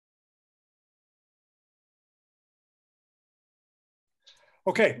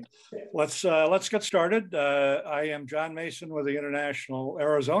Okay, let's get started. I am John Mason with the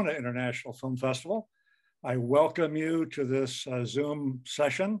Arizona International Film Festival. I welcome you to this Zoom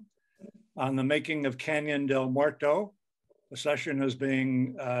session on the making of Canyon del Muerto. The session is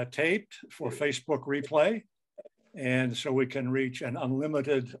being taped for Facebook replay, and so we can reach an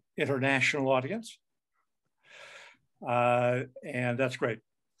unlimited international audience. And that's great.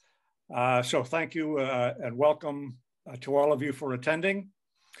 So thank you and welcome to all of you for attending.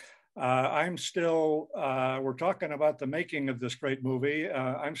 I'm still, we're talking about the making of this great movie.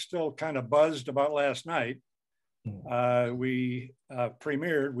 I'm still kind of buzzed about last night. We world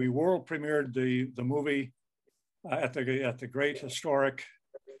premiered the movie at the great historic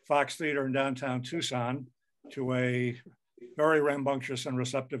Fox Theater in downtown Tucson to a very rambunctious and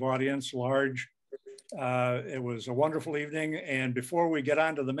receptive audience, large. It was a wonderful evening. And before we get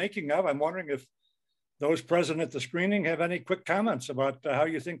on to the making of, I'm wondering if those present at the screening have any quick comments about how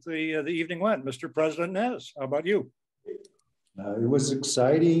you think the evening went. Mr. President Nez, how about you? It was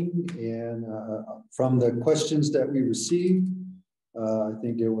exciting, and from the questions that we received, I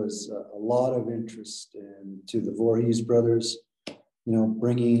think there was a lot of interest to the Voorhees brothers,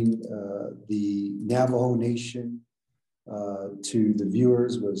 bringing the Navajo Nation to the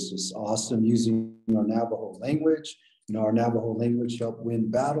viewers was just awesome, using our Navajo language. Our Navajo language helped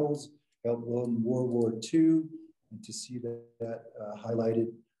win battles, helped win World War II, and to see that highlighted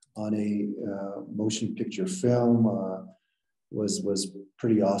on a motion picture film was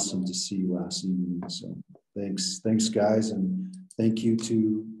pretty awesome to see last evening. So thanks guys, and thank you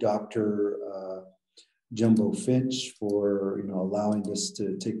to Dr. Jumbo-Fitch for allowing this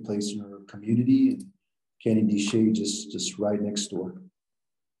to take place in our community, and Canyon de Chelly just right next door.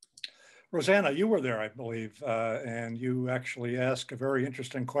 Rosanna, you were there, I believe, and you actually asked a very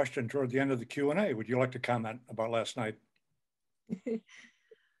interesting question toward the end of the Q&A. Would you like to comment about last night?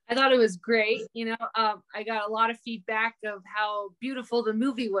 I thought it was great. I got a lot of feedback of how beautiful the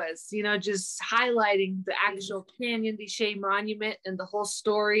movie was, just highlighting the actual Canyon de Chelly monument and the whole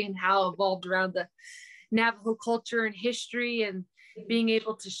story and how it evolved around the Navajo culture and history, and being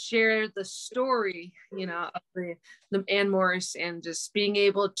able to share the story, of the Ann Morris, and just being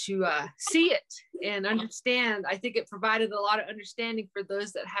able to see it and understand. I think it provided a lot of understanding for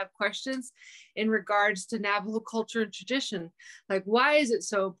those that have questions in regards to Navajo culture and tradition. Like, why is it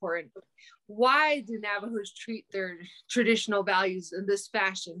so important? Why do Navajos treat their traditional values in this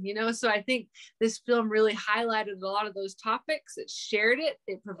fashion? So I think this film really highlighted a lot of those topics. It shared it.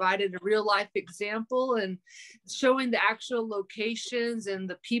 It provided a real life example and showing the actual locations and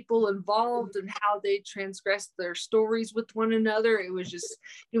the people involved and how they transgressed their stories with one another. It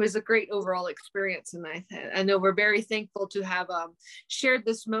was a great overall experience. And I know we're very thankful to have shared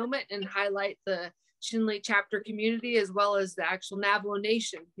this moment and highlight the Chinle chapter community as well as the actual Navajo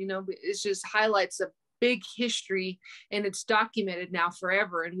Nation. It just highlights a big history, and it's documented now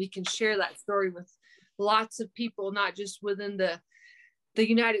forever, and we can share that story with lots of people, not just within the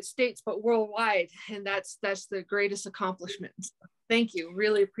United States but worldwide, and that's the greatest accomplishment. So, thank you,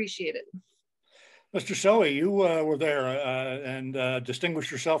 really appreciate it. Mr. Tsosie, you were there and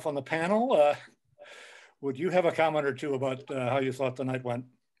distinguished yourself on the panel. Would you have a comment or two about how you thought the night went?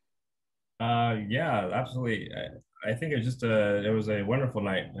 Yeah, absolutely. I think it was a wonderful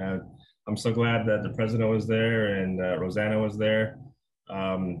night. I'm so glad that the president was there and Rosanna was there.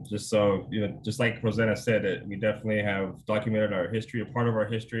 Just like Rosanna said, we definitely have documented our history, a part of our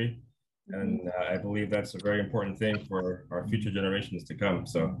history. And I believe that's a very important thing for our future generations to come.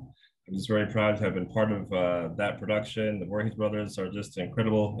 So I'm just very proud to have been part of that production. The Voorhees brothers are just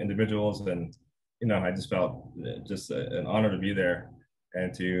incredible individuals. And, I just felt just an honor to be there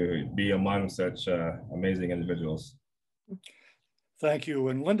and to be among such amazing individuals. Thank you.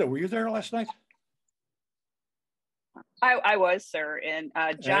 And Linda, were you there last night? I was, sir. And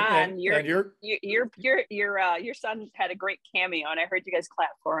John, your son had a great cameo, and I heard you guys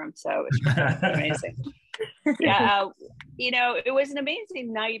clap for him, so it was amazing. Yeah, it was an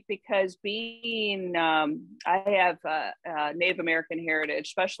amazing night because being, I have Native American heritage,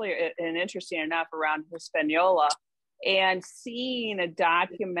 especially, and interesting enough, around Hispaniola. And seeing a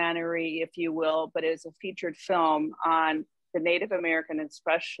documentary, if you will, but as a featured film on the Native American,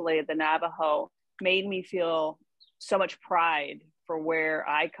 especially the Navajo, made me feel so much pride for where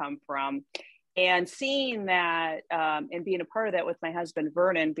I come from. And seeing that and being a part of that with my husband,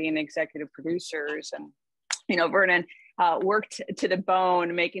 Vernon, being executive producers. And, Vernon worked to the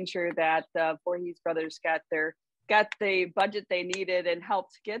bone, making sure that the Voorhees brothers got the budget they needed and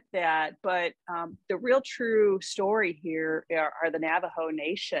helped get that. But the real true story here are the Navajo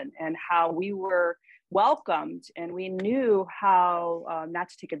Nation, and how we were welcomed, and we knew how not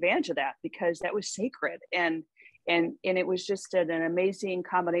to take advantage of that, because that was sacred. And it was just an amazing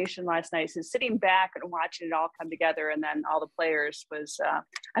combination last night. So sitting back and watching it all come together, and then all the players was,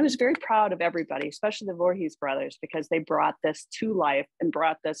 I was very proud of everybody, especially the Voorhees brothers, because they brought this to life and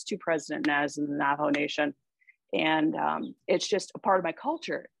brought this to President Nez and the Navajo Nation. And it's just a part of my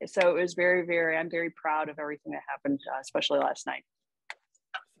culture. So it was I'm very proud of everything that happened, especially last night.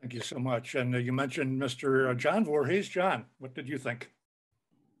 Thank you so much. And you mentioned Mr. John Voorhees. John, what did you think?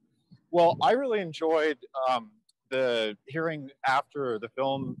 Well, I really enjoyed the hearing after the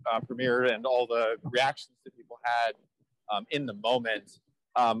film premiered and all the reactions that people had in the moment.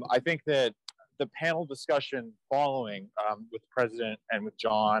 I think that the panel discussion following with the president and with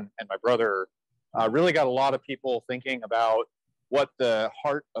John and my brother really got a lot of people thinking about what the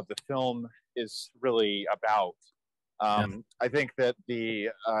heart of the film is really about. I think that the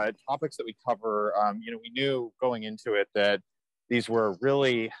topics that we cover, we knew going into it that these were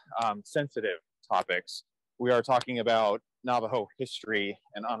really sensitive topics. We are talking about Navajo history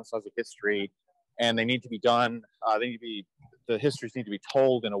and Anasazi history, and they need to be done. The histories need to be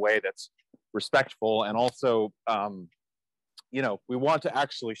told in a way that's respectful, and also, we want to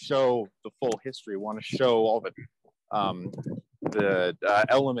actually show the full history. We want to show all the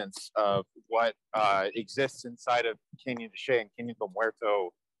elements of what exists inside of Canyon de Chelly and Canyon de Muerto,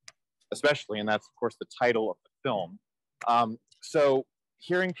 especially, and that's of course the title of the film. So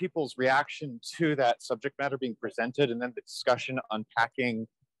hearing people's reaction to that subject matter being presented, and then the discussion unpacking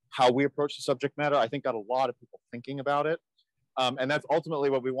how we approach the subject matter, I think got a lot of people thinking about it. And that's ultimately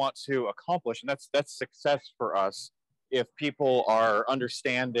what we want to accomplish. And that's success for us, if people are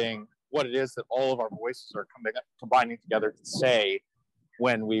understanding what it is that all of our voices are combining together to say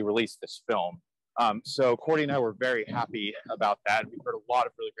when we release this film. So Coerte and I were very happy about that. We've heard a lot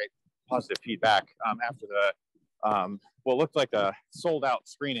of really great positive feedback after the what looked like a sold-out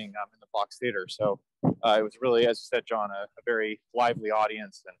screening in the Fox Theater. So it was really, as you said, John, a very lively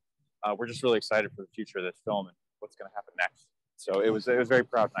audience, and we're just really excited for the future of this film and what's going to happen next. So it was a very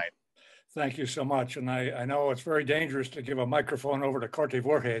proud night. Thank you so much. And I know it's very dangerous to give a microphone over to Coerte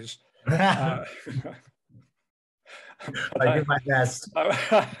Voorhees. I do my best.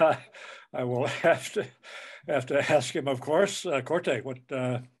 I will have to ask him, of course. Coerte, what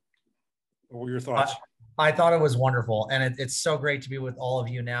were your thoughts? I thought it was wonderful, and it's so great to be with all of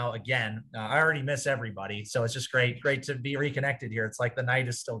you now again. I already miss everybody, so it's just great to be reconnected here. It's like the night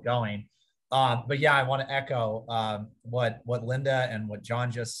is still going. But yeah, I want to echo what Linda and what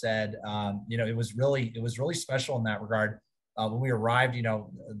John just said. It was really special in that regard. When we arrived,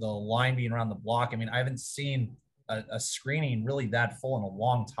 the line being around the block. I mean, I haven't seen a screening really that full in a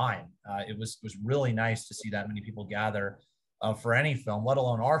long time. It was really nice to see that many people gather for any film, let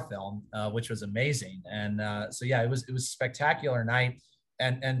alone our film, which was amazing. And so yeah, it was a spectacular night.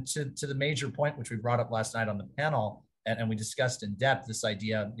 And to the major point, which we brought up last night on the panel, and we discussed in depth this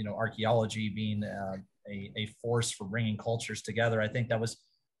idea, archaeology being a force for bringing cultures together. I think that was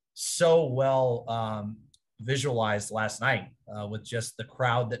so well visualized last night with just the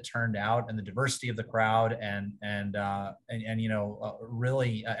crowd that turned out and the diversity of the crowd, and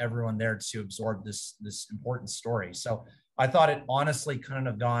really everyone there to absorb this important story. So I thought it honestly couldn't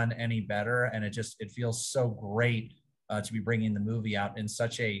have gone any better, and it feels so great to be bringing the movie out in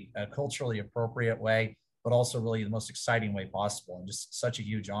such a culturally appropriate way, but also really the most exciting way possible, and just such a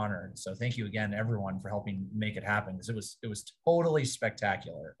huge honor. And so thank you again, everyone, for helping make it happen, because it was totally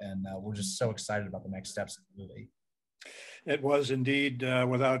spectacular, and we're just so excited about the next steps of the movie. It was indeed,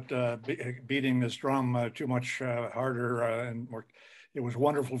 without beating this drum too much harder and more, it was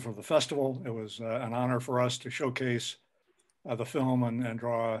wonderful for the festival. It was an honor for us to showcase the film and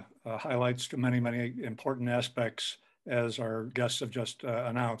draw highlights to many, many important aspects, as our guests have just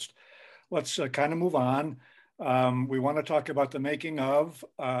announced. Let's kind of move on. We want to talk about the making of.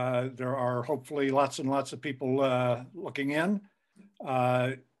 There are hopefully lots and lots of people looking in.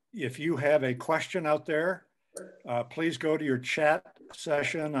 If you have a question out there, please go to your chat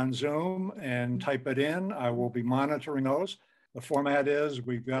session on Zoom and type it in. I will be monitoring those. The format is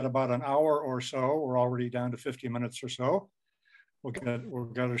we've got about an hour or so. We're already down to 50 minutes or so. We'll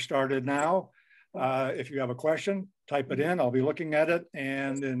get her started now. If you have a question, type it in. I'll be looking at it,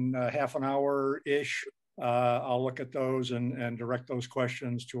 and in half an hour-ish, I'll look at those and direct those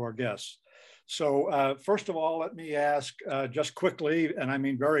questions to our guests. So first of all, let me ask just quickly, and I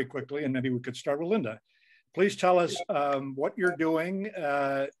mean very quickly, and maybe we could start with Linda. Please tell us what you're doing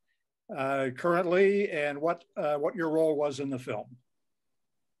currently and what your role was in the film.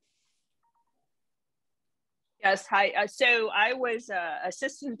 Yes, hi. So I was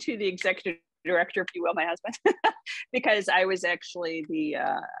assistant to the executive director, if you will, my husband, because I was actually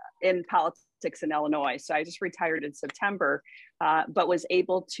in politics in Illinois. So I just retired in September, but was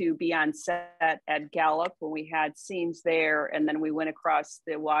able to be on set at Gallup when we had scenes there. And then we went across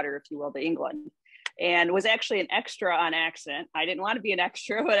the water, if you will, to England, and was actually an extra on accident. I didn't want to be an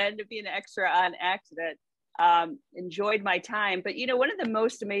extra, but I ended up being an extra on accident. Enjoyed my time. But, you know, one of the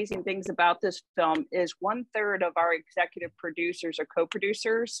most amazing things about this film is 1/3 of our executive producers or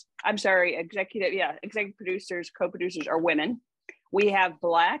co-producers. I'm sorry, executive producers, co-producers are women. We have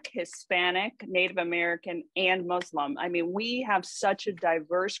Black, Hispanic, Native American, and Muslim. I mean, we have such a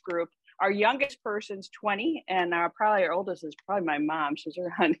diverse group. Our youngest person's 20, and probably our oldest is probably my mom. She's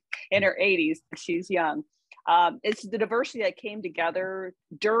around in her 80s. She's young. It's the diversity that came together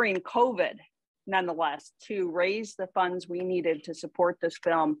during COVID, nonetheless, to raise the funds we needed to support this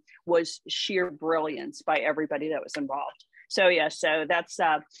film was sheer brilliance by everybody that was involved. So yeah, so that's,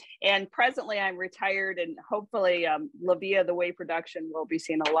 and presently I'm retired, and hopefully LaVia, the Way production, will be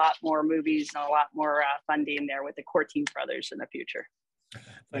seeing a lot more movies and a lot more funding there with the Coerte brothers in the future.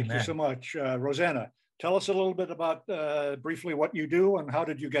 Thank you so much. Rosanna, tell us a little bit about briefly what you do and how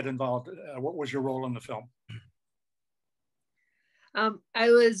did you get involved? What was your role in the film? I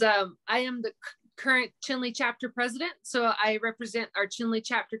am the current Chinle chapter president. So I represent our Chinle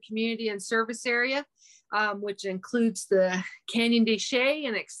chapter community and service area, which includes the Canyon de Chelly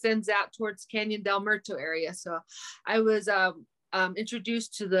and extends out towards Canyon del Muerto area. So I was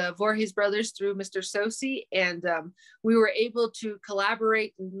introduced to the Voorhees brothers through Mr. Tsosie, and we were able to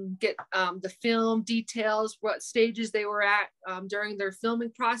collaborate and get the film details, what stages they were at during their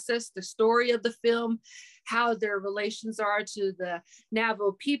filming process, the story of the film, how their relations are to the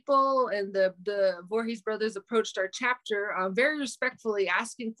Navajo people. And the Voorhees brothers approached our chapter very respectfully,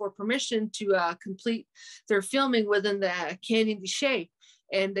 asking for permission to complete their filming within the Canyon de Chelly.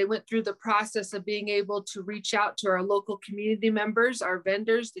 And they went through the process of being able to reach out to our local community members, our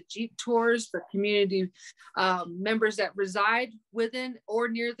vendors, the Jeep tours, the community members that reside within or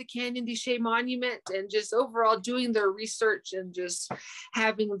near the Canyon de Chelly Monument, and just overall doing their research and just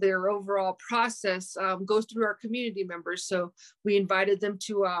having their overall process go through our community members. So we invited them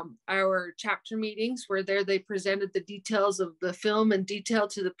to our chapter meetings, where there they presented the details of the film in detail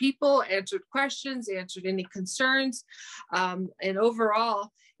to the people, answered questions, answered any concerns, and overall,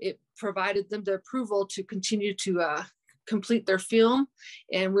 it provided them the approval to continue to complete their film.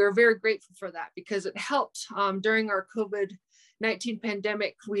 And we were very grateful for that, because it helped during our COVID-19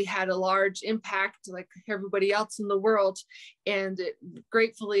 pandemic. We had a large impact like everybody else in the world, and it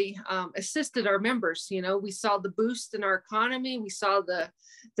gratefully assisted our members. You know, we saw the boost in our economy. We saw the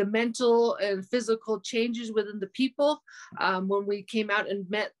mental and physical changes within the people when we came out and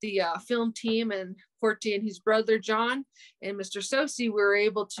met the film team and Coerte and his brother John and Mr. Tsosie. We were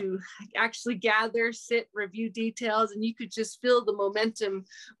able to actually gather, sit, review details, and you could just feel the momentum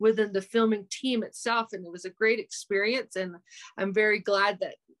within the filming team itself. And it was a great experience. And I'm very glad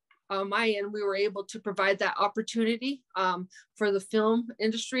that on my end, we were able to provide that opportunity for the film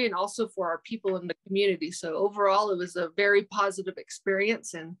industry and also for our people in the community. So overall, it was a very positive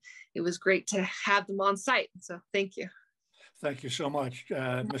experience, and it was great to have them on site. So thank you. Thank you so much.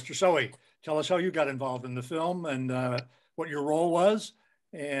 Mr. Tsosie, tell us how you got involved in the film and what your role was.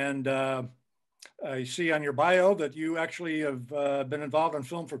 And I see on your bio that you actually have been involved in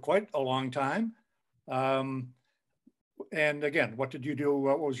film for quite a long time. And again, what did you do?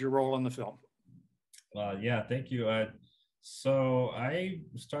 What was your role in the film? Yeah, thank you. So I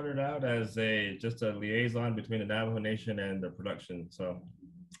started out as just a liaison between the Navajo Nation and the production. So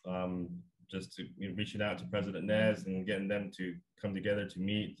just reaching out to President Nez and getting them to come together to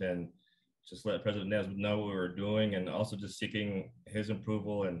meet and just let President Nez know what we were doing, and also just seeking his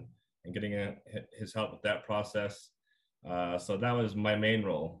approval and getting his help with that process. So that was my main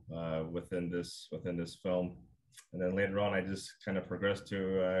role within this film. And then later on, I just kind of progressed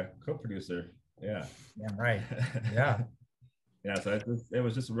to co-producer. Yeah. Yeah, right. Yeah. Yeah. So it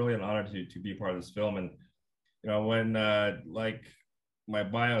was just really an honor to be part of this film. And, you know, when like my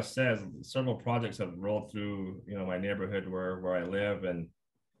bio says, several projects have rolled through, you know, my neighborhood where I live.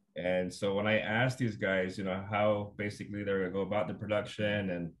 And so when I asked these guys, you know, how basically they're going to go about the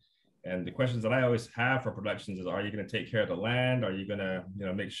production, and the questions that I always have for productions is, are you going to take care of the land? Are you going to, you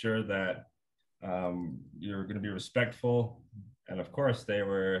know, make sure that you're going to be respectful? And of course they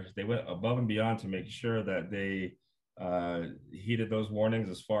went above and beyond to make sure that they heeded those warnings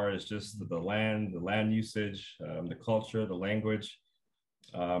as far as just the land usage, the culture, the language.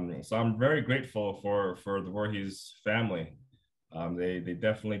 So I'm very grateful for the Voorhees family. They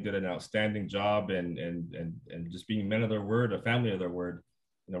definitely did an outstanding job and just being men of their word, a family of their word.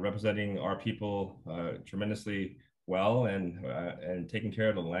 representing our people tremendously well and taking care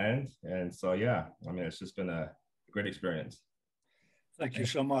of the land. And so, yeah, I mean, it's just been a great experience. Thank you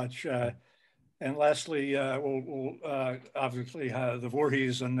so much. And lastly, we'll obviously the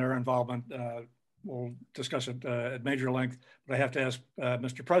Voorhees and their involvement, we'll discuss it at major length, but I have to ask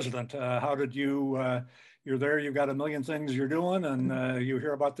Mr. President, how did you're there, you've got a million things you're doing, and you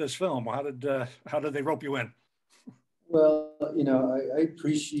hear about this film. How did they rope you in? Well, I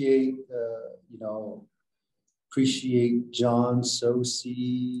appreciate, appreciate John,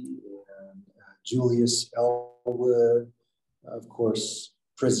 Tsosie, and Julius Elwood, of course,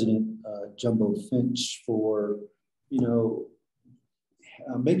 President Jumbo-Fitch for,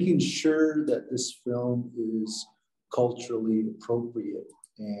 making sure that this film is culturally appropriate,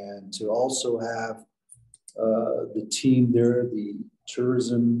 and to also have the team there, the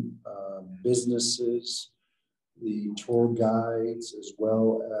tourism businesses, the tour guides, as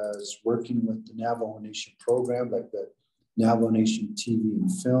well as working with the Navajo Nation program, like the Navajo Nation TV and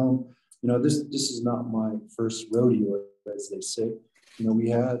film. This is not my first rodeo, as they say. We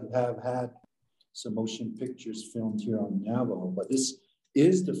have had some motion pictures filmed here on Navajo, but this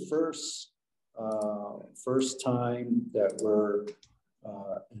is the first time that we're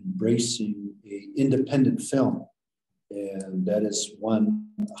embracing an independent film, and that is one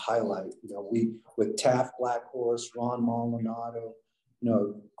highlight. We with Taft Black Horse, Ron Maldonado,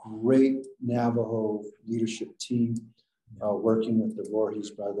 great Navajo leadership team working with the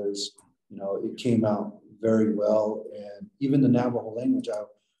Voorhees brothers. It came out very well, and even the Navajo language, I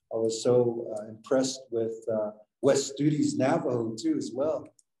was so impressed with West Studi's Navajo too as well.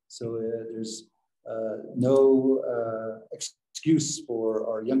 So there's no excuse for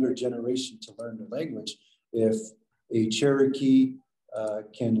our younger generation to learn the language if a Cherokee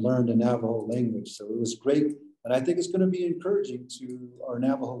can learn the Navajo language. So it was great, and I think it's going to be encouraging to our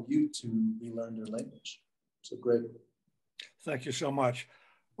Navajo youth to relearn their language. So great. Thank you so much.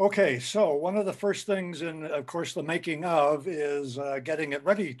 Okay, so one of the first things in, of course, the making of is getting it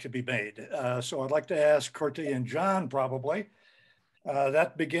ready to be made. So I'd like to ask Coerte and John probably.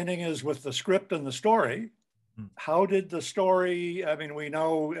 That beginning is with the script and the story. How did the story, I mean, we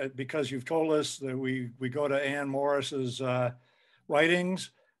know because you've told us that we go to Ann Morris's writings,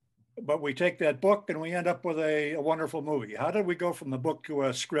 but we take that book and we end up with a wonderful movie. How did we go from the book to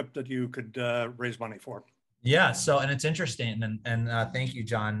a script that you could raise money for? Yeah, so, and it's interesting, and thank you,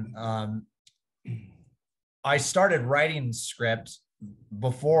 John. I started writing script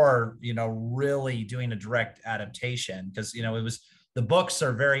before, really doing a direct adaptation, because, the books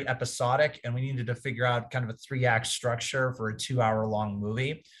are very episodic, and we needed to figure out kind of a 3-act structure for a 2-hour-long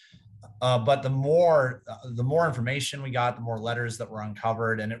movie. But the more information we got, the more letters that were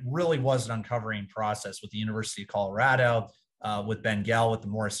uncovered, and it really was an uncovering process with the University of Colorado, with Ben Gell, with the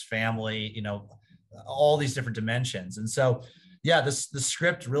Morris family, all these different dimensions. And so, yeah, the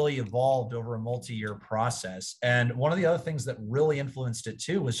script really evolved over a multi-year process. And one of the other things that really influenced it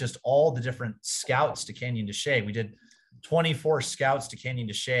too was just all the different scouts to Canyon de Chelly. We did 24 scouts to Canyon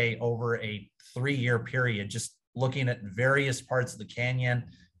de Chelly over a 3-year period, just looking at various parts of the canyon,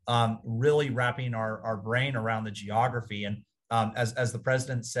 really wrapping our brain around the geography. And as the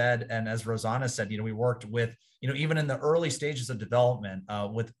president said, and as Rosanna said, we worked with, even in the early stages of development,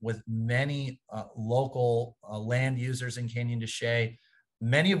 with many local land users in Canyon de Chelly,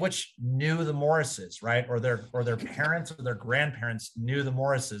 many of which knew the Morrises, right? Or their parents or their grandparents knew the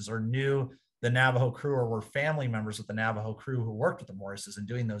Morrises, or knew the Navajo crew, or were family members with the Navajo crew who worked with the Morrises, and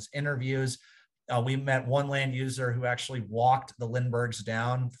doing those interviews. We met one land user who actually walked the Lindberghs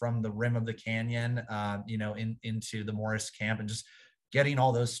down from the rim of the canyon, into the Morris camp, and just getting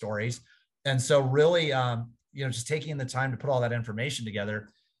all those stories. And so really, just taking the time to put all that information together.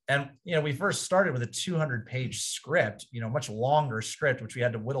 And, we first started with a 200-page script, much longer script, which we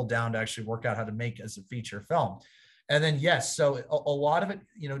had to whittle down to actually work out how to make as a feature film. And then, yes, so a lot of it,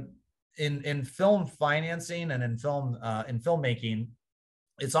 in film financing and in filmmaking,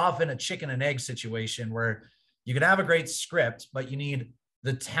 it's often a chicken and egg situation where you can have a great script, but you need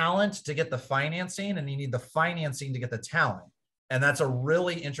the talent to get the financing, and you need the financing to get the talent. And that's a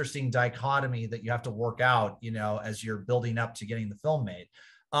really interesting dichotomy that you have to work out, as you're building up to getting the film made.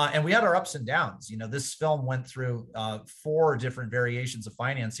 And we had our ups and downs. This film went through 4 different variations of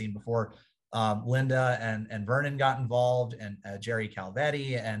financing before Linda and Vernon got involved, and Jerry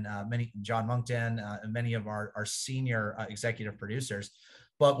Calvetti, and John Moncton, and many of our senior executive producers.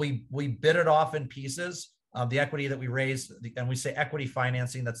 But we bid it off in pieces. The equity that we raised, and we say equity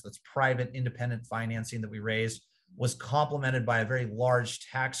financing, that's private independent financing that we raised, was complemented by a very large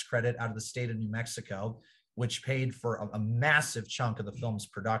tax credit out of the state of New Mexico, which paid for a massive chunk of the film's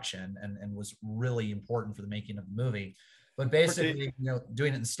production and was really important for the making of the movie. But basically,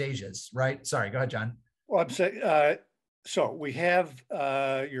 doing it in stages, right? Sorry, go ahead, John. Well, I'm saying, so we have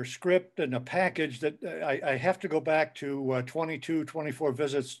your script and a package that I have to go back to 22, 24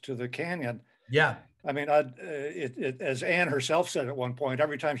 visits to the canyon. Yeah. I mean, as Anne herself said at one point,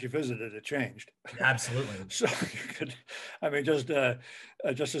 every time she visited, it changed. Absolutely. So you could, I mean, just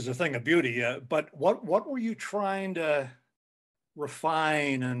as a thing of beauty. But what were you trying to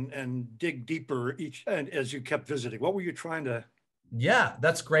refine and dig deeper as you kept visiting? What were you trying to? Yeah,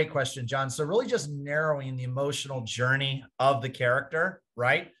 that's a great question, John. So really just narrowing the emotional journey of the character,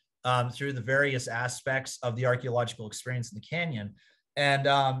 right? Through the various aspects of the archaeological experience in the canyon. And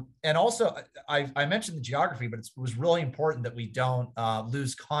also I mentioned the geography, but it was really important that we don't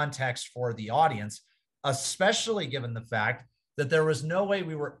lose context for the audience, especially given the fact that there was no way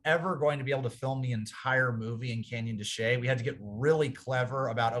we were ever going to be able to film the entire movie in Canyon de Chelly. We had to get really clever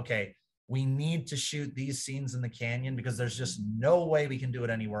about, okay, we need to shoot these scenes in the canyon because there's just no way we can do it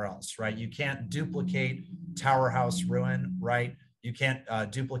anywhere else, right? You can't duplicate Tower House Ruin, right? You can't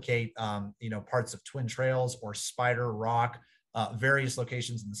duplicate, parts of Twin Trails or Spider Rock, various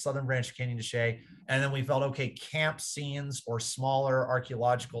locations in the southern branch of Canyon de Chelly. And then we felt, okay, camp scenes or smaller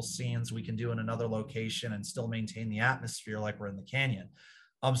archaeological scenes we can do in another location and still maintain the atmosphere like we're in the canyon.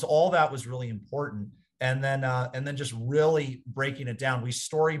 So all that was really important. And then just really breaking it down. We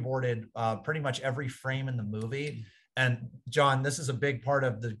storyboarded pretty much every frame in the movie. And John, this is a big part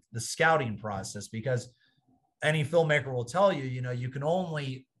of the scouting process, because any filmmaker will tell you, you can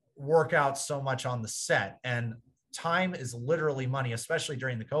only work out so much on the set, and time is literally money, especially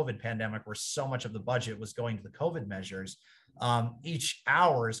during the COVID pandemic, where so much of the budget was going to the COVID measures. Each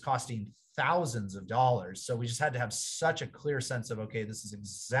hour is costing thousands of dollars. So we just had to have such a clear sense of, okay, this is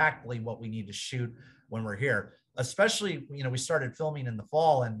exactly what we need to shoot when we're here. Especially, we started filming in the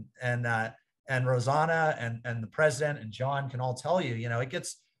fall, and Rosanna and the president and John can all tell you, it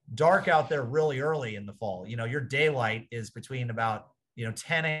gets dark out there really early in the fall. Your daylight is between about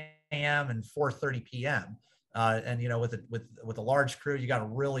 10 a.m. and 4:30 p.m. And with a large crew, you got to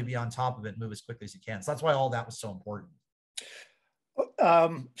really be on top of it and move as quickly as you can. So that's why all that was so important.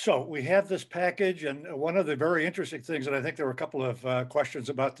 So we have this package, and one of the very interesting things, and I think there were a couple of questions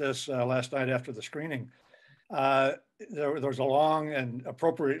about this last night after the screening. There's a long and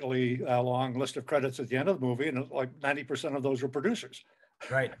appropriately long list of credits at the end of the movie, and like 90% of those were producers.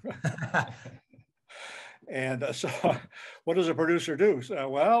 Right. And so what does a producer do?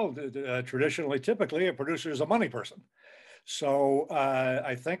 Traditionally, typically, a producer is a money person. So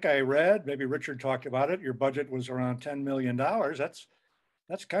I think I read, maybe Richard talked about it, your budget was around $10 million.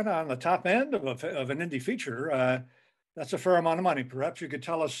 That's kind of on the top end of an indie feature. That's a fair amount of money. Perhaps you could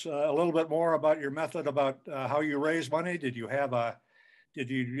tell us a little bit more about your method, about how you raise money. Did you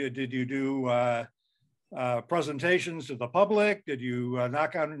do presentations to the public? Did you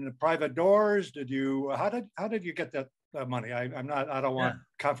knock on private doors? How did you get that money? I don't want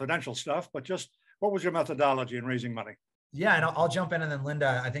confidential stuff, but just what was your methodology in raising money? Yeah, and I'll jump in, and then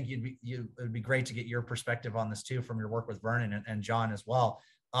Linda, I think it would be great to get your perspective on this too, from your work with Vernon and John as well.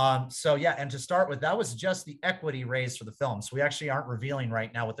 And to start with, that was just the equity raised for the film. So we actually aren't revealing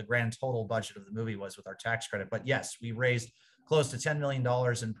right now what the grand total budget of the movie was with our tax credit, but yes, we raised close to $10 million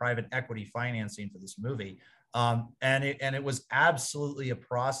in private equity financing for this movie. And it was absolutely a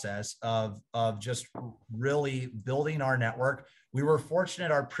process of just really building our network. We were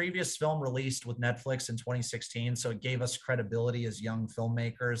fortunate, our previous film released with Netflix in 2016. So it gave us credibility as young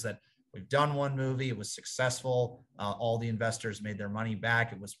filmmakers that we've done one movie, it was successful. All the investors made their money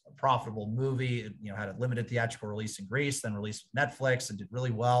back. It was a profitable movie. It had a limited theatrical release in Greece, then released with Netflix and did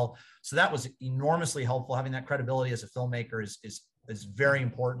really well. So that was enormously helpful. Having that credibility as a filmmaker is very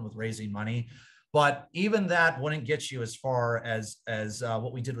important with raising money. But even that wouldn't get you as far as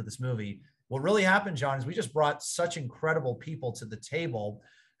what we did with this movie. What really happened, John, is we just brought such incredible people to the table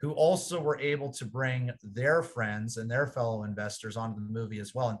who also were able to bring their friends and their fellow investors onto the movie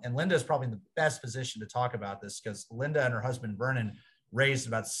as well. And Linda is probably in the best position to talk about this, because Linda and her husband, Vernon, raised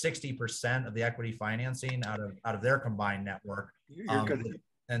about 60% of the equity financing out of their combined network.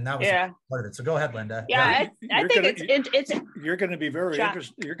 And that was part of it. So go ahead, Linda. Yeah, I think it's you're going to be very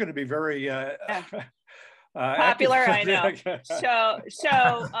interested. You're going to be very popular. I know. So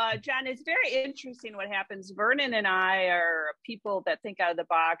John, it's very interesting what happens. Vernon and I are people that think out of the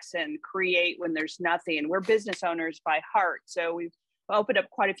box and create when there's nothing. We're business owners by heart. So we've opened up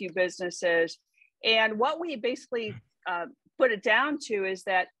quite a few businesses. And what we basically put it down to is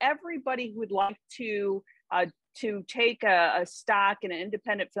that everybody who would like to to take a stock in an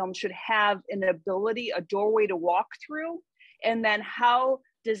independent film should have an ability, a doorway to walk through, and then how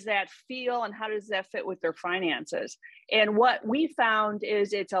does that feel and how does that fit with their finances? And what we found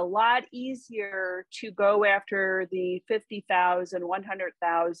is it's a lot easier to go after the 50,000,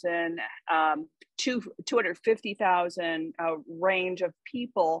 100,000, 250,000 range of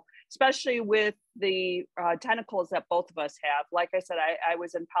people, especially with the tentacles that both of us have. Like I said, I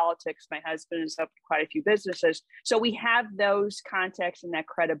was in politics. My husband has opened quite a few businesses. So we have those contacts and that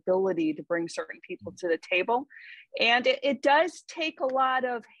credibility to bring certain people to the table. And it does take a lot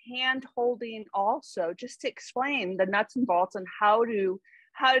of hand holding also, just to explain the nuts and bolts and how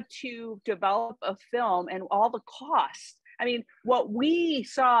to develop a film and all the costs. I mean, what we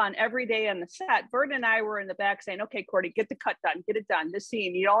saw on every day on the set, Vern and I were in the back saying, okay, Coerte, get the cut done, get it done. This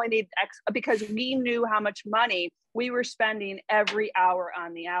scene, you only need X, because we knew how much money we were spending every hour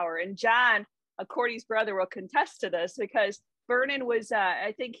on the hour. And John, Courte's brother, will contest to this, because Vernon was,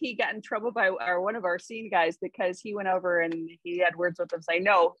 I think he got in trouble by one of our scene guys, because he went over and he had words with them saying,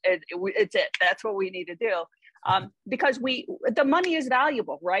 no, it's it. That's what we need to do. Because the money is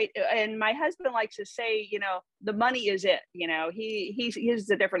valuable, right? And my husband likes to say, the money is it. He uses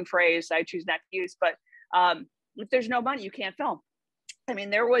a different phrase I choose not to use, but if there's no money, you can't film. I mean,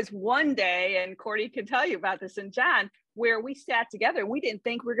 there was one day, and Coerte can tell you about this, and John, where we sat together and we didn't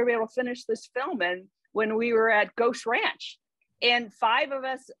think we were going to be able to finish this film. And when we were at Ghost Ranch, and 5 of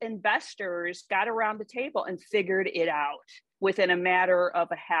us investors got around the table and figured it out within a matter of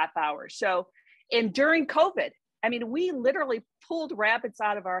a half hour. So, and during COVID, I mean, we literally pulled rabbits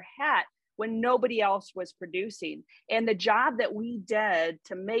out of our hat when nobody else was producing. And the job that we did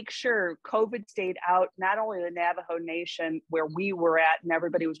to make sure COVID stayed out, not only the Navajo Nation where we were at and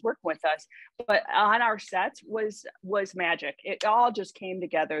everybody was working with us, but on our sets was magic. It all just came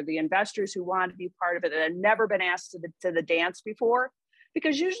together. The investors who wanted to be part of it that had never been asked to the dance before,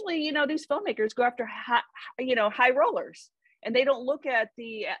 because usually, these filmmakers go after high rollers. And they don't look at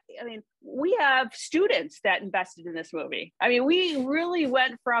we have students that invested in this movie. I mean, we really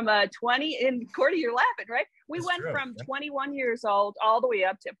went from 20, and Coerte, you're laughing, right? We went from 21 years old all the way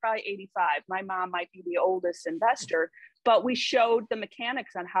up to probably 85. My mom might be the oldest investor, but we showed the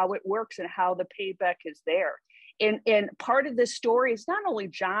mechanics on how it works and how the payback is there. And part of this story is not only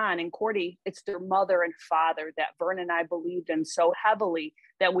John and Coerte, it's their mother and father that Vern and I believed in so heavily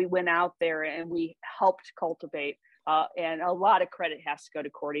that we went out there and we helped cultivate. And a lot of credit has to go to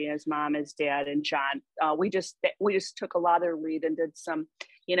Coerte and his mom, his dad, and John. We just took a lot of their lead and did some,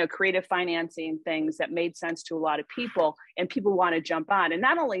 creative financing things that made sense to a lot of people, and people want to jump on. And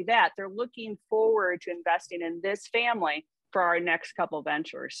not only that, they're looking forward to investing in this family for our next couple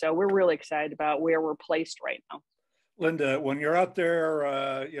ventures. So we're really excited about where we're placed right now. Linda, when you're out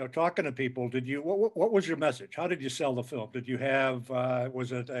there, talking to people, what was your message? How did you sell the film? Did you have,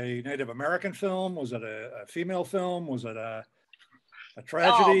 was it a Native American film? Was it a female film? Was it a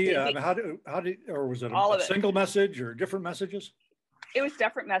tragedy? Or was it a single message or different messages? It was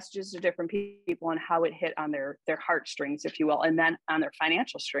different messages to different people and how it hit on their heartstrings, if you will, and then on their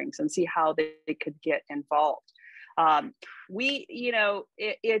financial strings, and see how they could get involved.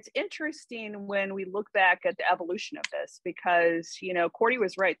 It's interesting when we look back at the evolution of this, because, Coerte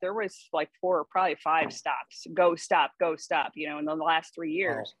was right. There was like 4 or probably 5 stops, go stop, in the last 3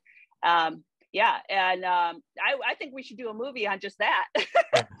 years. Wow. I think we should do a movie on just that.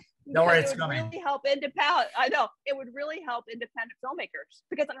 No worries, it's coming. Really help independent. I know it would really help independent filmmakers,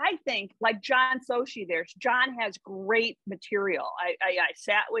 because I think, like John Tsosie, John has great material. I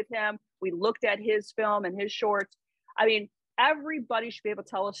sat with him. We looked at his film and his shorts. I mean, everybody should be able to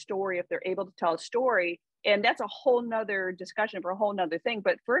tell a story if they're able to tell a story. And that's a whole nother discussion for a whole nother thing.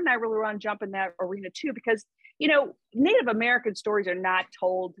 But Vern and I really want to jump in that arena too, because, Native American stories are not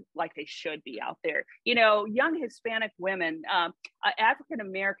told like they should be out there. Young Hispanic women,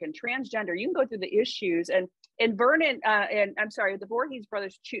 African-American, transgender, you can go through the issues, and Vernon, the Voorhees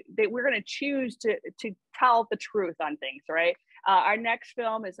brothers, we're going to choose to tell the truth on things, right? Our next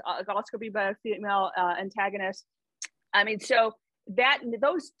film is also going to be about a female antagonist. I mean, so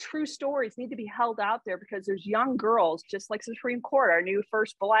those true stories need to be held out there, because there's young girls, just like Supreme Court, our new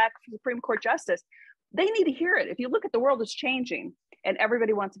first Black Supreme Court justice. They need to hear it. If you look at the world is changing, and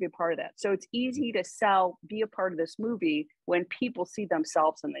everybody wants to be a part of that. So it's easy to be a part of this movie when people see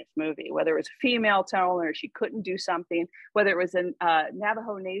themselves in this movie, whether it was a female telling her she couldn't do something, whether it was a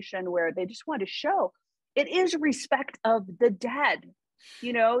Navajo Nation where they just wanted to show it is respect of the dead.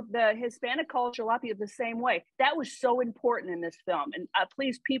 The Hispanic culture, LaVia, the same way. That was so important in this film. And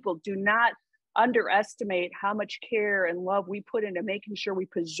please, people, do not underestimate how much care and love we put into making sure we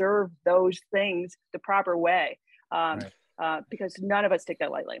preserve those things the proper way, because none of us take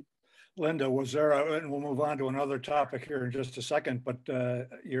that lightly. Linda, was there, and we'll move on to another topic here in just a second, but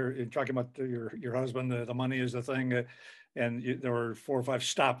you're talking about your husband, the money is the thing, and there were 4 or 5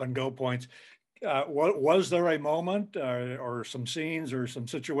 stop and go points. Was there a moment or some scenes or some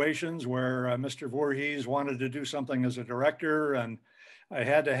situations where Mr. Voorhees wanted to do something as a director and I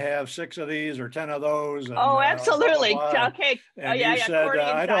had to have 6 of these or 10 of those? And, absolutely. Blah, blah, blah. Okay. And you said,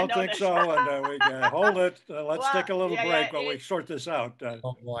 I don't think so. And we hold it. Let's take a little break while we sort this out.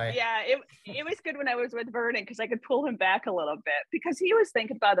 Oh boy. Yeah, it was good when I was with Vernon because I could pull him back a little bit because he was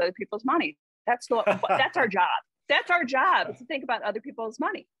thinking about other people's money. That's our job. That's our job, to think about other people's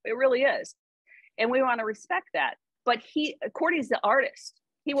money. It really is. And we want to respect that. But Courtney's the artist.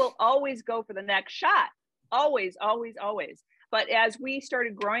 He will always go for the next shot. Always, always, always. But as we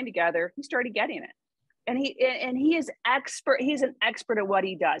started growing together, he started getting it. And he is expert. He's an expert at what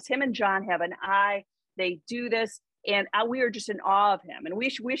he does. Him and John have an eye. They do this. And we are just in awe of him. And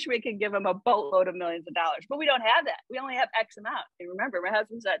we wish we could give him a boatload of millions of dollars. But we don't have that. We only have X amount. And remember, my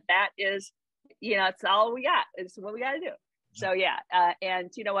husband said that is, it's all we got. It's what we got to do. So yeah,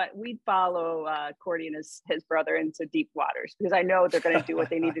 and you know what? We'd follow Courtney and his brother into deep waters because I know they're going to do what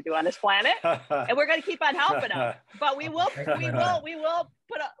they need to do on this planet, and we're going to keep on helping them. But we will put a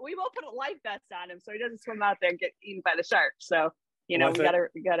life vest on him so he doesn't swim out there and get eaten by the sharks. So we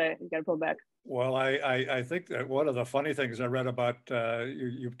gotta pull back. Well, I think that one of the funny things I read about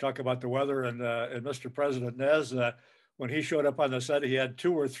you talk about the weather and Mr. President Nez, when he showed up on the set, he had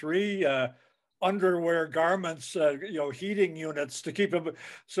 2 or 3. Underwear garments, heating units to keep him.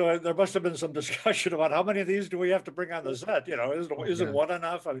 So there must have been some discussion about how many of these do we have to bring on the set? Isn't one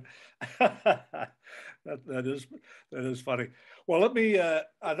enough? I mean, that is funny. Well, let me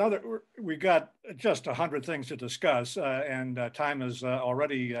we got just 100 things to discuss, and time is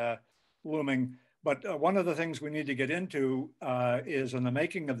already looming. But one of the things we need to get into is in the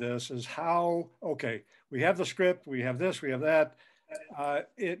making of this is how. Okay, we have the script, we have this, we have that.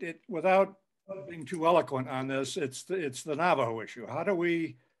 Without being too eloquent on this, it's the Navajo issue. How do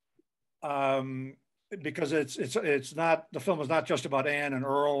we, because it's not, the film is not just about Anne and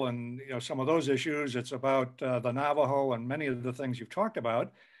Earl and some of those issues. It's about the Navajo and many of the things you've talked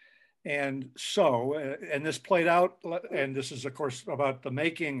about. And so, and this played out, and this is of course about the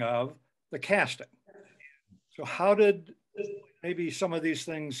making of the casting. So how did maybe some of these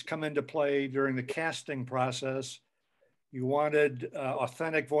things come into play during the casting process? You wanted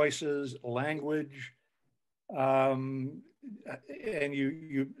authentic voices, language, and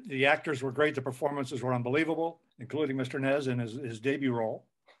the actors were great. The performances were unbelievable, including Mr. Nez in his debut role.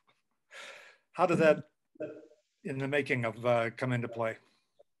 How did that, in the making of, come into play?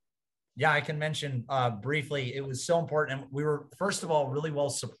 Yeah, I can mention briefly, it was so important. And we were, first of all, really well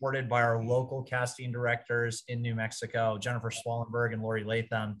supported by our local casting directors in New Mexico, Jennifer Swallenberg and Lori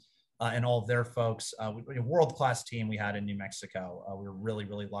Latham. And all of their folks, a world-class team we had in New Mexico. We were really,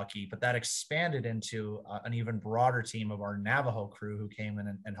 really lucky, but that expanded into an even broader team of our Navajo crew who came in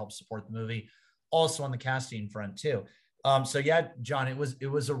and helped support the movie, also on the casting front too. So yeah, John, it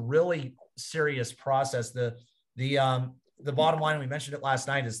was a really serious process. The bottom line, and we mentioned it last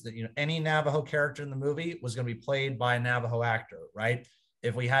night, is that any Navajo character in the movie was going to be played by a Navajo actor, right?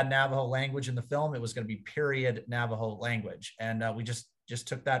 If we had Navajo language in the film, it was going to be period Navajo language, and we just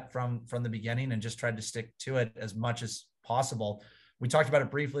took that from the beginning and just tried to stick to it as much as possible. We talked about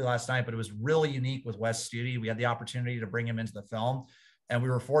it briefly last night, but it was really unique with Wes Studi. We had the opportunity to bring him into the film, and we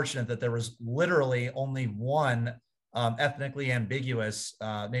were fortunate that there was literally only one ethnically ambiguous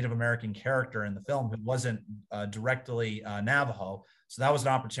Native American character in the film who wasn't directly Navajo. So that was an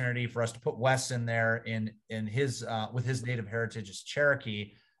opportunity for us to put Wes in there in his with his Native heritage as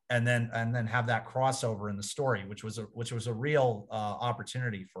Cherokee, and then have that crossover in the story, which was a real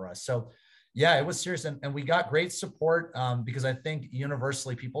opportunity for us. So yeah, it was serious, and we got great support because I think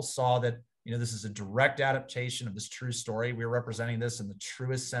universally people saw that this is a direct adaptation of this true story. We were representing this in the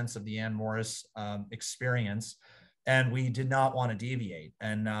truest sense of the Anne Morris experience, and we did not want to deviate.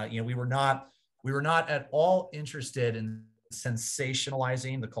 And we were not at all interested in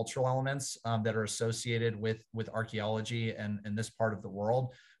sensationalizing the cultural elements that are associated with archaeology and this part of the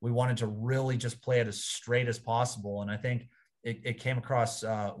world. We wanted to really just play it as straight as possible. And I think it came across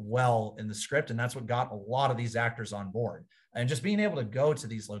well in the script, and that's what got a lot of these actors on board. And just being able to go to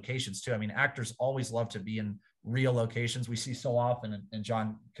these locations too. I mean, actors always love to be in real locations. We see so often, and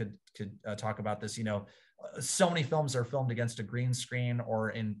John could talk about this, so many films are filmed against a green screen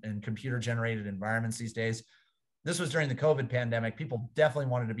or in computer generated environments these days. this was during the COVID pandemic. People definitely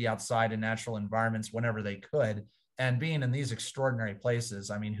wanted to be outside in natural environments whenever they could. And being in these extraordinary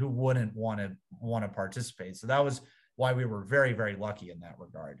places, I mean, who wouldn't want to participate? So that was why we were very, very lucky in that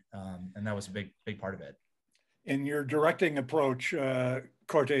regard. And that was a big part of it. In your directing approach,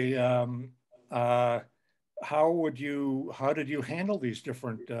 Coerte, how did you handle these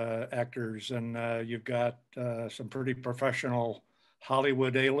different actors? And you've got some pretty professional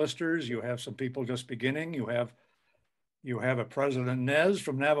Hollywood A-listers. You have some people just beginning. You have a President Nez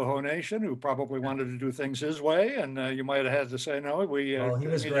from Navajo Nation who probably wanted to do things his way, and you might have had to say, no, he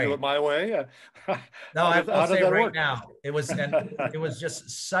was great. Do it my way. No, I have to say right now, it was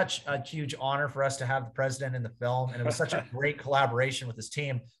just such a huge honor for us to have the president in the film, and it was such a great collaboration with his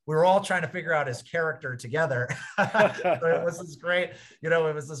team. We were all trying to figure out his character together. So it was this great, it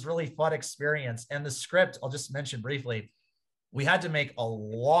was this really fun experience. And the script, I'll just mention briefly, we had to make a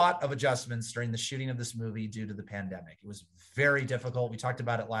lot of adjustments during the shooting of this movie due to the pandemic. It was very difficult. We talked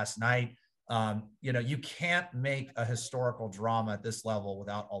about it last night. You can't make a historical drama at this level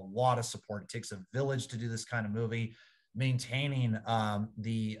without a lot of support. It takes a village to do this kind of movie. Maintaining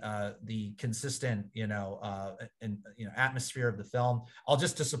the consistent, atmosphere of the film. To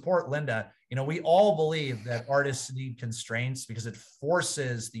support Linda, we all believe that artists need constraints because it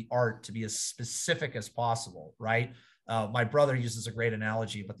forces the art to be as specific as possible, right? My brother uses a great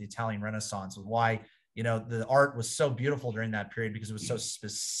analogy about the Italian Renaissance, with why, the art was so beautiful during that period because it was so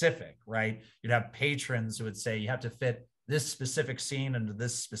specific, right? You'd have patrons who would say, you have to fit this specific scene into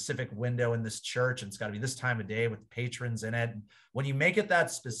this specific window in this church, and it's got to be this time of day with patrons in it. When you make it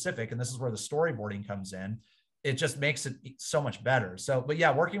that specific, and this is where the storyboarding comes in, it just makes it so much better. So, but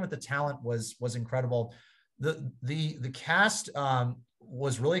yeah, working with the talent was incredible. The cast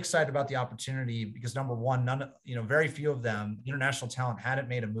was really excited about the opportunity because, number one, very few of them, international talent, hadn't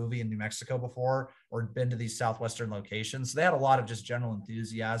made a movie in New Mexico before or been to these southwestern locations. So they had a lot of just general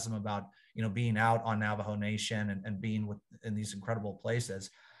enthusiasm about, being out on Navajo Nation and being in these incredible places.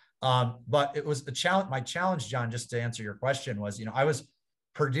 But it was a challenge. My challenge, John, just to answer your question, was, I was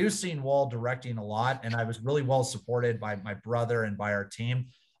producing while directing a lot, and I was really well supported by my brother and by our team.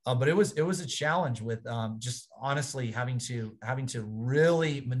 But it was a challenge with just honestly having to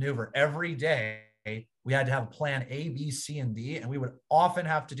really maneuver every day. We had to have plan A, B, C, and D, and we would often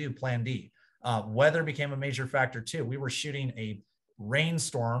have to do plan D. Weather became a major factor too. We were shooting a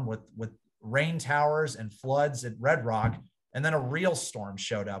rainstorm with rain towers and floods at Red Rock, and then a real storm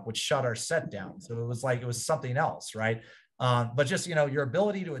showed up, which shut our set down. So it was something else, right? But just your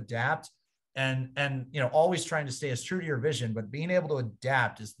ability to adapt. And always trying to stay as true to your vision, but being able to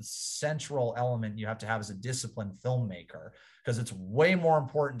adapt is the central element you have to have as a disciplined filmmaker, because it's way more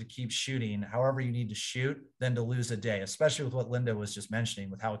important to keep shooting however you need to shoot than to lose a day, especially with what Linda was just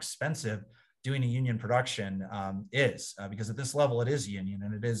mentioning, with how expensive doing a union production is, because at this level it is union,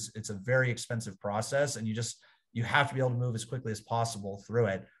 and it's a very expensive process, and you have to be able to move as quickly as possible through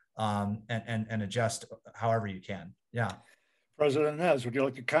it, and adjust however you can. Yeah. President Nez, would you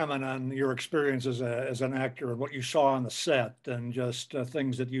like to comment on your experience as an actor and what you saw on the set, and just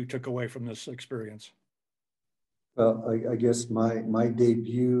things that you took away from this experience? Well, I guess my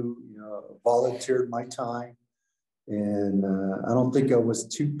debut, volunteered my time, and I don't think I was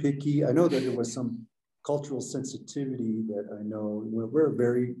too picky. I know that there was some cultural sensitivity that I know. We're a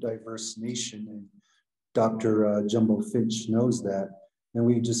very diverse nation, and Dr. Jumbo-Fitch knows that, and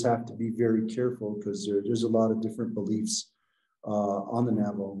we just have to be very careful because there's a lot of different beliefs on the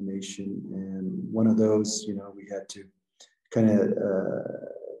Navajo Nation, and one of those, we had to kind of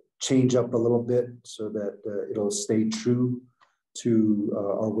change up a little bit so that it'll stay true to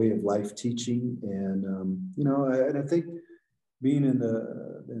our way of life teaching. And and I think being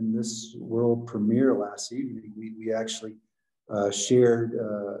in this world premiere last evening, we actually shared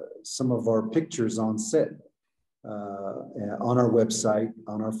some of our pictures on set on our website,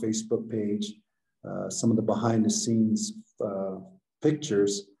 on our Facebook page, some of the behind the scenes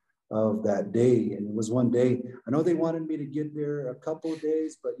pictures of that day. And it was one day. I know they wanted me to get there a couple of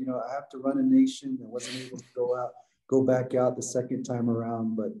days, but I have to run a nation. I wasn't able to go back out the second time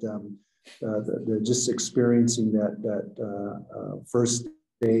around. But the just experiencing that first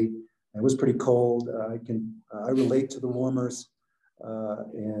day, it was pretty cold. I relate to the warmers,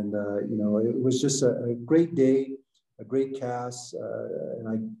 and it was just a great day, a great cast, and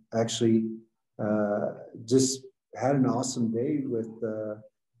I actually just had an awesome day with the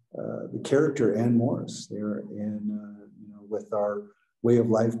character Ann Morris there, and with our way of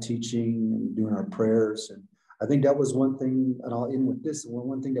life teaching and doing our prayers. And I think that was one thing, and I'll end with this.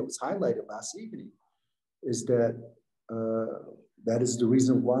 One thing that was highlighted last evening is that that is the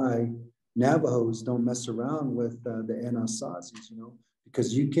reason why Navajos don't mess around with the Anasazis, you know,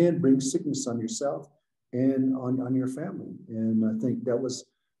 because you can bring sickness on yourself and on your family. And I think that was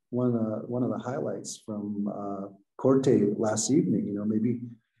one of the highlights from Coerte last evening. You know,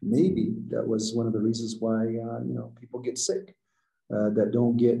 maybe that was one of the reasons why you know, people get sick, that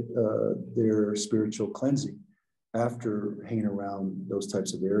don't get their spiritual cleansing after hanging around those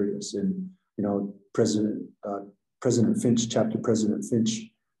types of areas. And you know, President Finch, Chapter President Finch,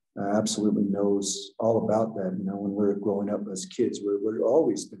 absolutely knows all about that. You know, when we're growing up as kids, we're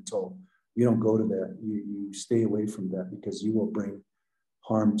always been told, you don't go to that, you stay away from that, because you will bring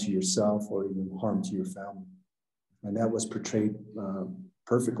harm to yourself or even harm to your family. And that was portrayed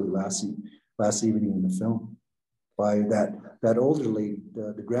perfectly last evening in the film by that older lady,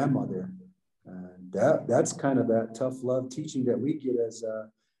 the grandma there. That's kind of that tough love teaching that we get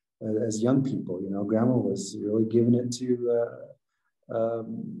as young people. You know, grandma was really giving it to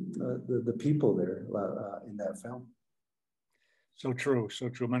the people there in that film. So true, so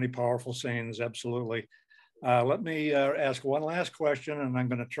true. Many powerful scenes, absolutely. Let me ask one last question, and I'm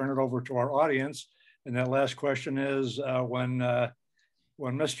going to turn it over to our audience. And that last question is, when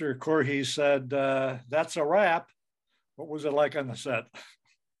Mr. Voorhees said, "That's a wrap," what was it like on the set?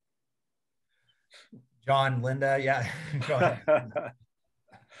 John, Linda, yeah, go ahead.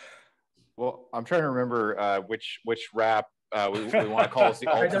 Well, I'm trying to remember which wrap we want to call this the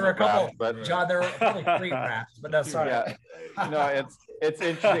ultimate there were a couple, wrap, but John, there were probably 3 wraps, but no, sorry. Yeah, no, it's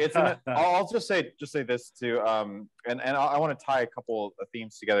interesting. I'll just say this too, and I want to tie a couple of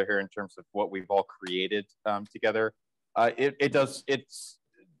themes together here in terms of what we've all created together. It's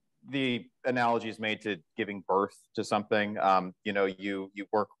the analogy is made to giving birth to something. You know, you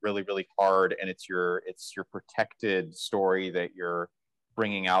work really, really hard, and it's your protected story that you're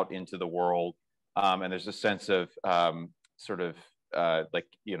bringing out into the world, and there's a sense of sort of like,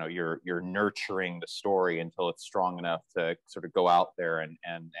 you know, you're nurturing the story until it's strong enough to sort of go out there and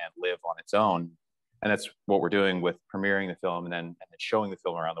live on its own. And that's what we're doing with premiering the film and then showing the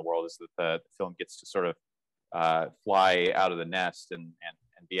film around the world, is that the film gets to sort of fly out of the nest and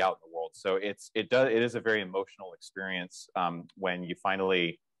be out in the world. So it is a very emotional experience when you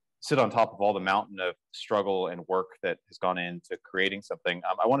finally sit on top of all the mountain of struggle and work that has gone into creating something.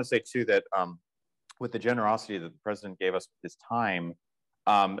 I want to say too that with the generosity that the president gave us with his time,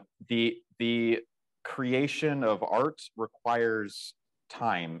 the creation of art requires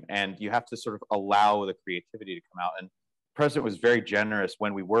time, and you have to sort of allow the creativity to come out. And the president was very generous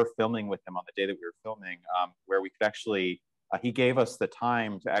when we were filming with him on the day that we were filming, where we could actually, he gave us the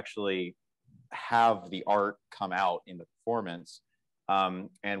time to actually have the art come out in the performance.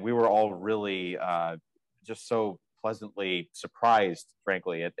 And we were all really just so pleasantly surprised,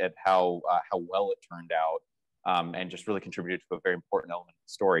 frankly, at how well it turned out, and just really contributed to a very important element of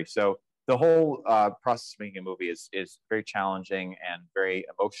the story. So the whole process of making a movie is very challenging and very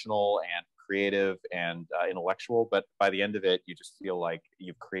emotional and creative and intellectual. But by the end of it, you just feel like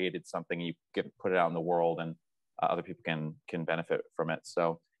you've created something, you can put it out in the world, and other people can benefit from it.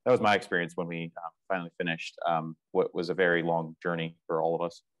 So that was my experience when we finally finished what was a very long journey for all of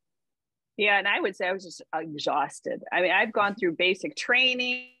us. Yeah, and I would say I was just exhausted. I mean, I've gone through basic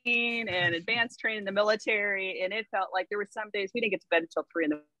training and advanced training in the military, and it felt like there were some days we didn't get to bed until 3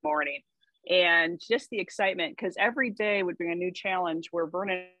 a.m. And just the excitement, because every day would bring a new challenge where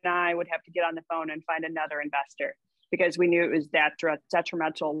Vernon and I would have to get on the phone and find another investor, because we knew it was that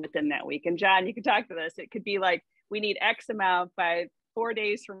detrimental within that week. And John, you could talk to this. It could be like, we need X amount by 4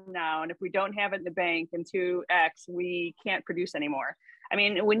 days from now, and if we don't have it in the bank in 2X, we can't produce anymore. I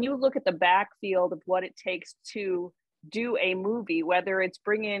mean, when you look at the backfield of what it takes to do a movie, whether it's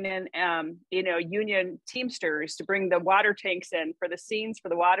bringing in, union Teamsters to bring the water tanks in for the scenes, for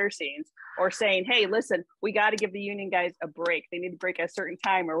the water scenes, or saying, hey, listen, we got to give the union guys a break. They need to break at a certain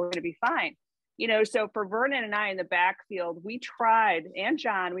time or we're going to be fine. You know, so for Vernon and I in the backfield, we tried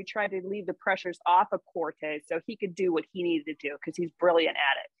to leave the pressures off of Coerte so he could do what he needed to do, because he's brilliant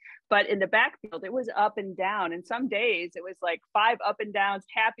at it. But in the backfield, it was up and down. And some days it was like 5 up and downs,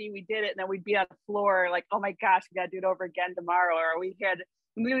 happy we did it. And then we'd be on the floor like, oh my gosh, we got to do it over again tomorrow. Or we had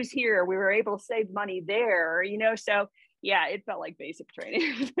news here, we were able to save money there, you know? So yeah, it felt like basic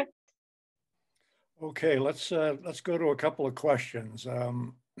training. Okay, let's go to a couple of questions.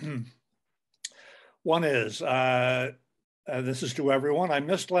 One is, this is to everyone. I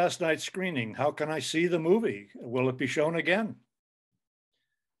missed last night's screening. How can I see the movie? Will it be shown again?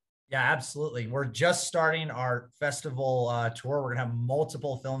 Yeah, absolutely. We're just starting our festival tour. We're going to have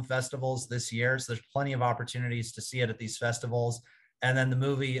multiple film festivals this year, so there's plenty of opportunities to see it at these festivals. And then the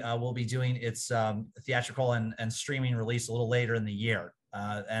movie will be doing its theatrical and streaming release a little later in the year.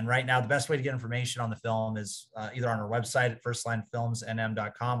 And right now, the best way to get information on the film is either on our website at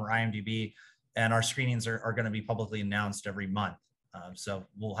firstlinefilmsnm.com or IMDb. And our screenings are going to be publicly announced every month. So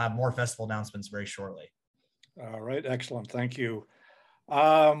we'll have more festival announcements very shortly. All right, excellent. Thank you.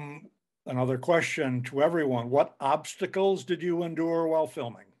 Another question to everyone. What obstacles did you endure while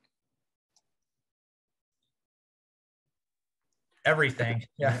filming? Everything.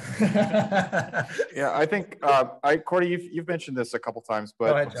 Yeah. Yeah, I think Coerte, you've mentioned this a couple times,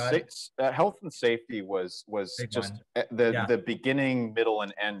 but health and safety was just the beginning, middle,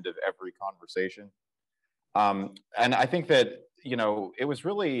 and end of every conversation. And I think that, you know, it was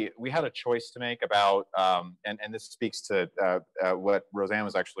really, we had a choice to make about, and this speaks to what Rosanna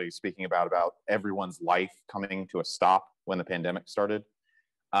was actually speaking about everyone's life coming to a stop when the pandemic started.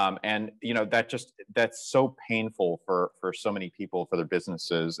 And, you know, that's so painful for so many people, for their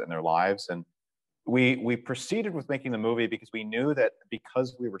businesses and their lives. And we proceeded with making the movie because we knew that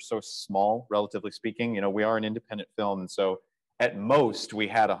because we were so small, relatively speaking, you know, we are an independent film. And so at most we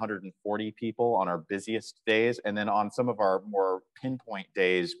had 140 people on our busiest days. And then on some of our more pinpoint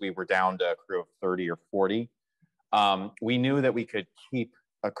days, we were down to a crew of 30 or 40. We knew that we could keep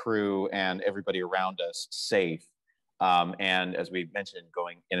a crew and everybody around us safe. And as we mentioned,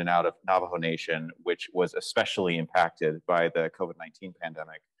 going in and out of Navajo Nation, which was especially impacted by the COVID-19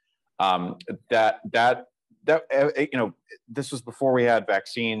 pandemic, you know, this was before we had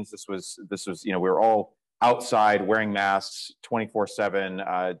vaccines. This was, you know, we were all outside wearing masks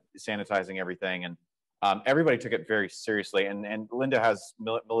 24/7, sanitizing everything. And everybody took it very seriously. And Linda has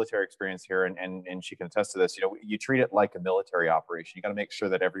military experience here, and she can attest to this. You know, you treat it like a military operation. You got to make sure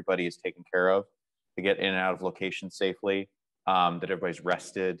that everybody is taken care of to get in and out of location safely, that everybody's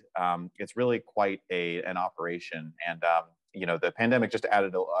rested. It's really quite an operation. And, you know, the pandemic just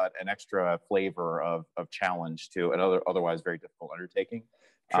added an extra flavor of challenge to an otherwise very difficult undertaking.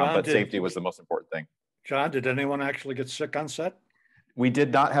 But safety was the most important thing. John, did anyone actually get sick on set? We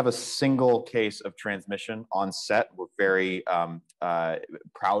did not have a single case of transmission on set. We're very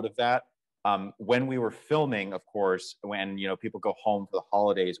proud of that. When we were filming, of course, when, you know, people go home for the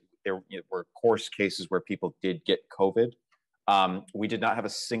holidays, there were course cases where people did get COVID. We did not have a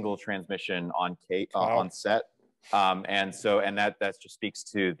single transmission on set. And that just speaks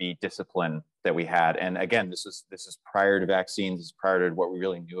to the discipline that we had. And again, this is prior to vaccines, this is prior to what we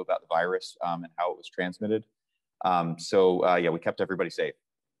really knew about the virus and how it was transmitted. Yeah, we kept everybody safe.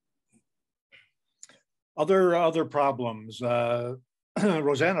 Other problems.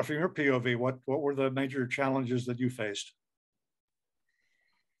 Rosanna, from your POV, what were the major challenges that you faced?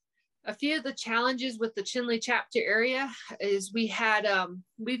 A few of the challenges with the Chinle chapter area is we have a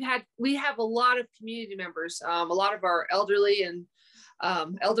lot of community members, a lot of our elderly and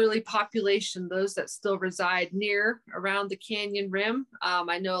elderly population, those that still reside near around the canyon rim.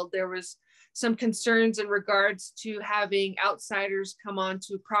 I know there was some concerns in regards to having outsiders come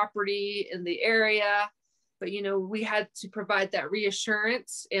onto property in the area, but, you know, we had to provide that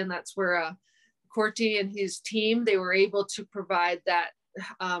reassurance, and that's where Coerte and his team, they were able to provide that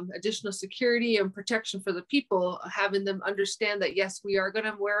additional security and protection for the people, having them understand that, yes, we are going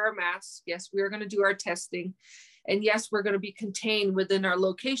to wear our masks. Yes, we are going to do our testing. And yes, we're going to be contained within our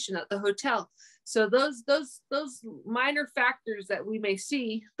location at the hotel. So those minor factors that we may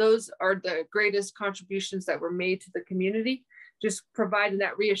see, those are the greatest contributions that were made to the community, just providing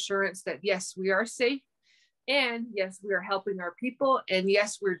that reassurance that, yes, we are safe. And yes, we are helping our people. And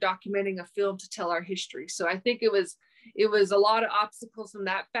yes, we're documenting a film to tell our history. So I think it was a lot of obstacles in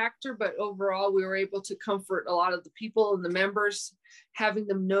that factor, but overall we were able to comfort a lot of the people and the members, having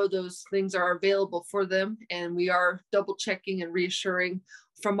them know those things are available for them. And we are double checking and reassuring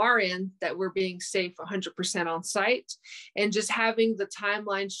from our end that we're being safe 100% on site, and just having the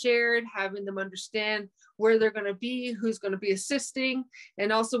timeline shared, having them understand where they're going to be, who's going to be assisting.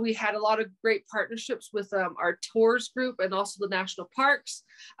 And also we had a lot of great partnerships with our tours group and also the national parks.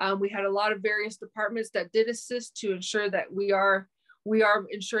 We had a lot of various departments that did assist to ensure that we are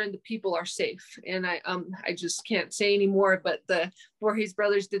ensuring the people are safe. And I just can't say any more, but the Voorhees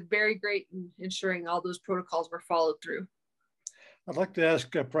brothers did very great in ensuring all those protocols were followed through. I'd like to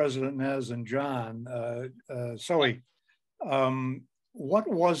ask President Nez and John, Tsosie, what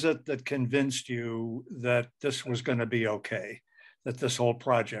was it that convinced you that this was going to be okay, that this whole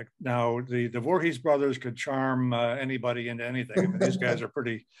project? Now, the Voorhees brothers could charm anybody into anything. I mean, these guys are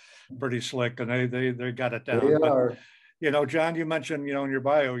pretty slick, and they got it down. They are. You know, John, you mentioned, you know, in your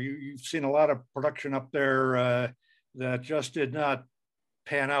bio, you've seen a lot of production up there that just did not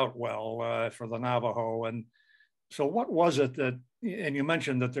pan out well for the Navajo. And so what was it that, and you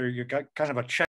mentioned that you got kind of a check